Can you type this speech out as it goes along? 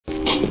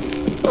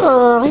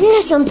Oh,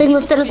 here's something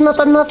that there's not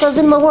enough of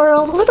in the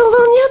world, let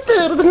alone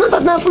YouTube. There's not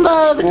enough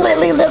love, and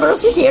Lily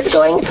Livers is here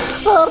going,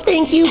 oh,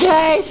 thank you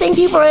guys, thank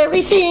you for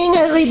everything.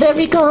 I read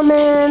every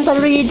comment, I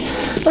read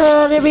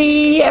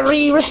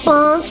every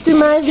response to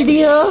my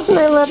videos, and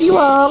I love you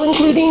all,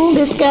 including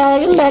this guy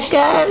and that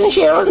guy. And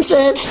Sharon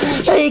says,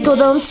 hey, go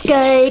down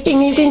Skype,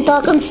 and you can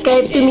talk on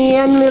Skype to me.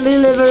 I'm Lily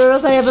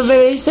Livers. I have a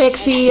very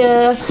sexy,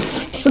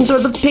 some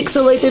sort of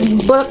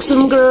pixelated,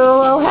 buxom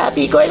girl, all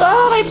happy, going,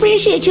 oh, I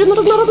appreciate you, and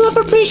there's not enough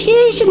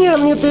appreciation here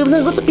on YouTube.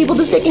 There's lots of people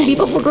just taking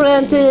people for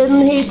granted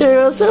and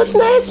haters, so it's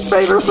nice, it's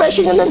very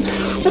refreshing. And then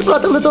it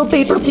brought a little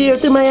paper tear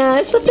to my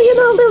eyes that, you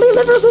know, Lily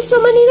Livers has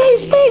so many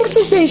nice things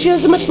to say. She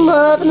has so much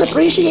love and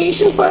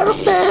appreciation for her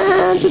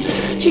fans,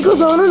 and she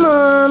goes on,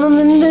 and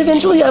then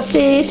eventually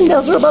updates and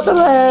tells her about the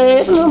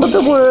life and about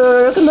the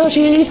work, and how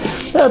she,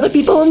 other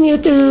people on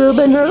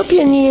YouTube, and her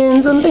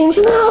opinions and things.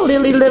 And oh,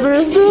 Lily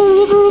Livers, the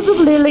livers of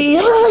Lily,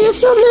 oh, you're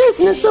so nice,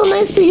 and it's so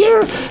nice to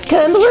hear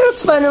kind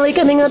words finally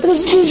coming out.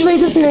 This is usually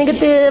just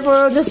negative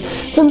or just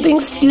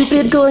something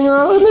stupid going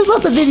on, and there's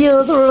lots of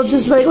videos where it's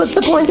just like, what's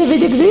the point of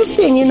it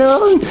existing, you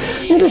know?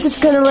 And this is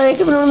kind of like,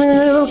 you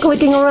know,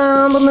 clicking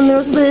around, and then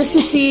there's this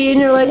to see, and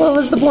you're like, what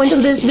was the point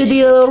of this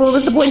video? What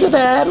was the point of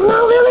that? And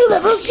now Lily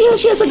Livers, she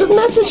has a good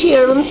message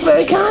here, and it's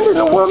very kind, and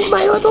it warmed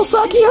my little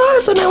socky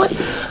heart. And I went,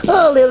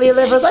 oh, Lily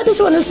Livers, I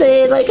just want to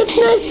say, like, it's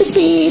nice to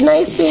see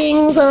nice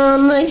things,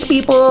 nice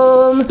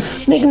people,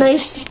 make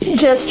nice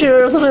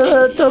gestures,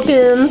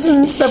 tokens,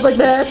 and stuff like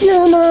that.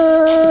 You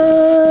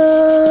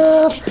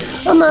know,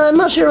 I'm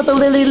not sure what the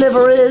Lily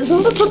Liver is,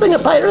 but something a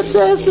pirate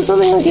says to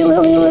something like a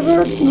Lily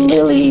Liver,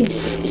 Lily.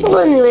 Well,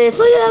 anyway,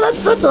 so yeah,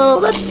 that's all.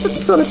 That's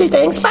just want to say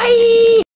thanks. Bye.